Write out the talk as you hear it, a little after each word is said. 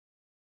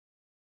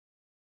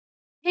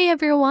Hey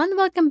everyone,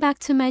 welcome back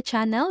to my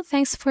channel.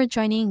 Thanks for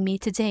joining me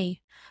today.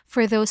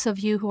 For those of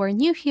you who are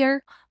new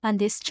here, on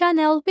this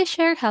channel we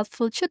share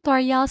helpful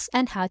tutorials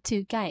and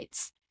how-to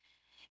guides.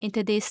 In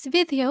today's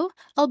video,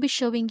 I'll be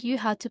showing you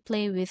how to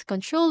play with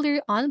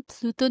controller on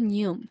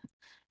Plutonium.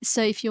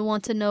 So if you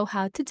want to know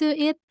how to do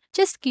it,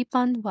 just keep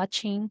on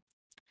watching.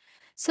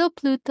 So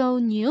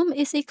Plutonium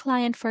is a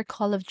client for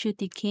Call of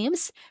Duty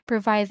games,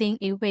 providing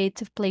a way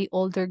to play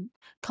older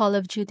Call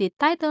of Duty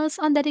titles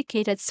on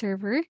dedicated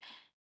server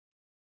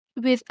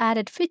with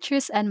added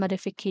features and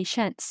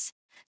modifications.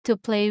 To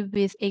play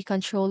with a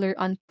controller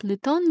on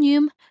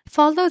Plutonium,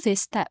 follow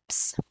these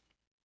steps.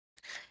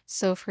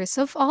 So first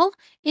of all,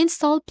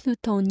 install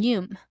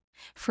Plutonium.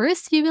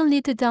 First, you will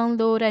need to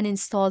download and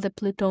install the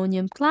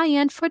Plutonium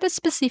client for the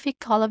specific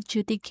Call of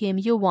Duty game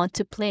you want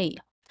to play.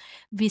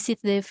 Visit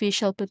the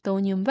official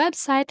Plutonium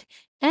website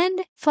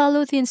and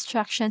follow the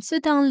instructions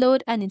to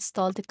download and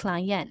install the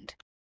client.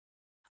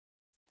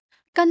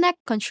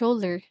 Connect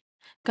controller.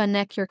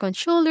 Connect your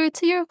controller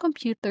to your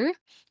computer.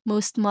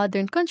 Most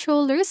modern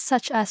controllers,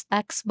 such as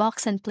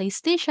Xbox and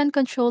PlayStation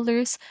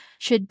controllers,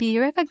 should be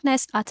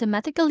recognized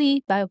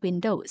automatically by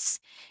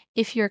Windows.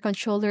 If your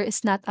controller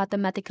is not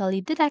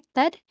automatically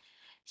detected,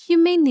 you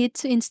may need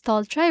to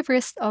install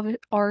drivers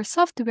or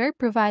software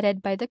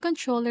provided by the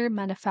controller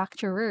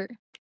manufacturer.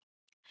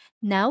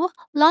 Now,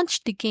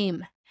 launch the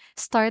game.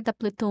 Start the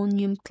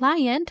Plutonium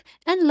client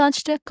and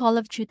launch the Call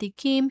of Duty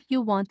game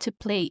you want to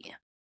play.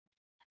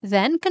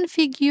 Then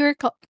configure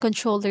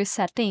controller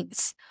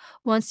settings.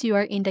 Once you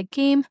are in the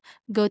game,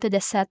 go to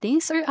the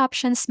Settings or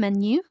Options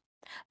menu.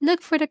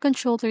 Look for the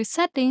controller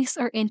settings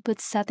or input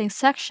settings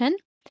section.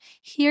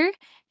 Here,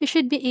 you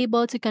should be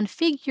able to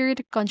configure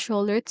the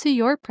controller to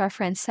your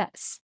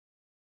preferences.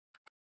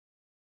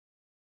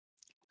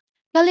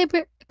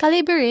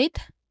 Calibrate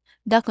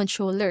the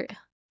controller.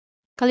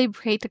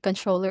 Calibrate the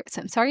controller.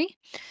 I'm sorry.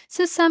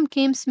 So some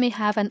games may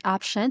have an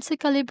option to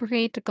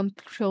calibrate the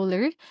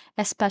controller,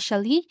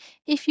 especially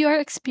if you are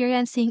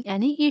experiencing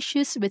any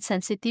issues with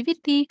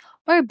sensitivity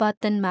or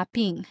button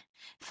mapping.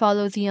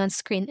 Follow the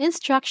on-screen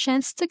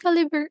instructions to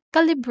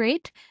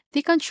calibrate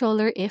the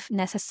controller if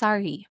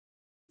necessary.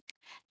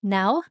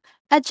 Now,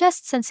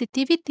 adjust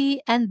sensitivity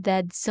and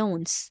dead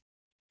zones.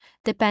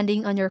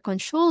 Depending on your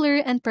controller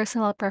and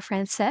personal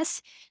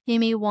preferences,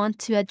 you may want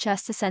to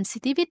adjust the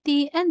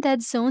sensitivity and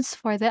dead zones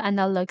for the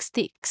analog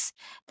sticks.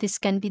 This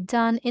can be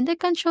done in the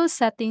Control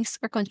Settings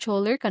or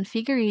Controller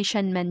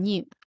Configuration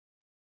menu.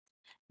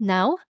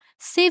 Now,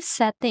 save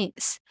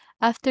settings.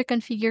 After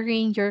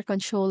configuring your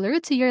controller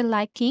to your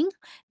liking,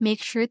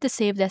 make sure to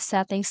save the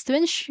settings to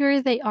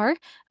ensure they are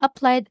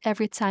applied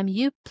every time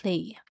you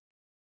play.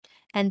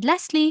 And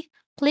lastly,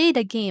 play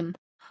the game.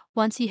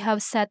 Once you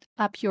have set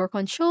up your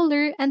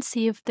controller and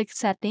saved the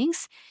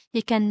settings,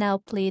 you can now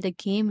play the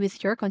game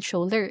with your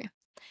controller.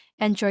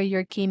 Enjoy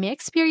your gaming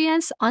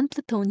experience on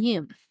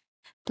Plutonium.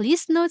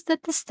 Please note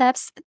that the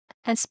steps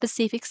and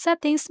specific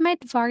settings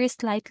might vary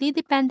slightly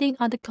depending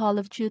on the Call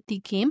of Duty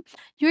game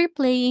you're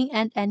playing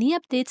and any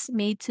updates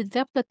made to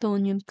the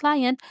Plutonium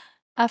client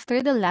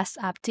after the last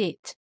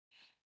update.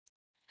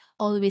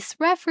 Always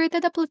refer to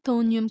the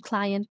Plutonium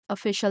client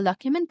official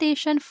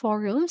documentation,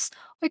 forums,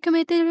 or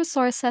community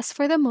resources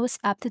for the most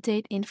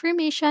up-to-date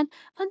information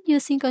on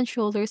using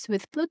controllers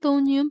with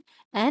Plutonium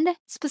and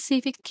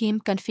specific game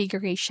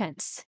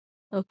configurations.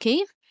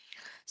 Okay,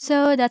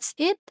 so that's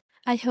it.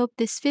 I hope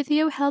this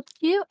video helped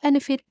you, and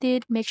if it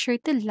did, make sure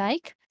to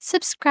like,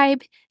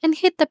 subscribe, and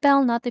hit the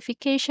bell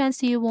notification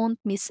so you won't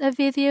miss a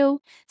video.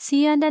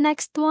 See you on the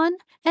next one,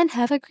 and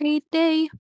have a great day!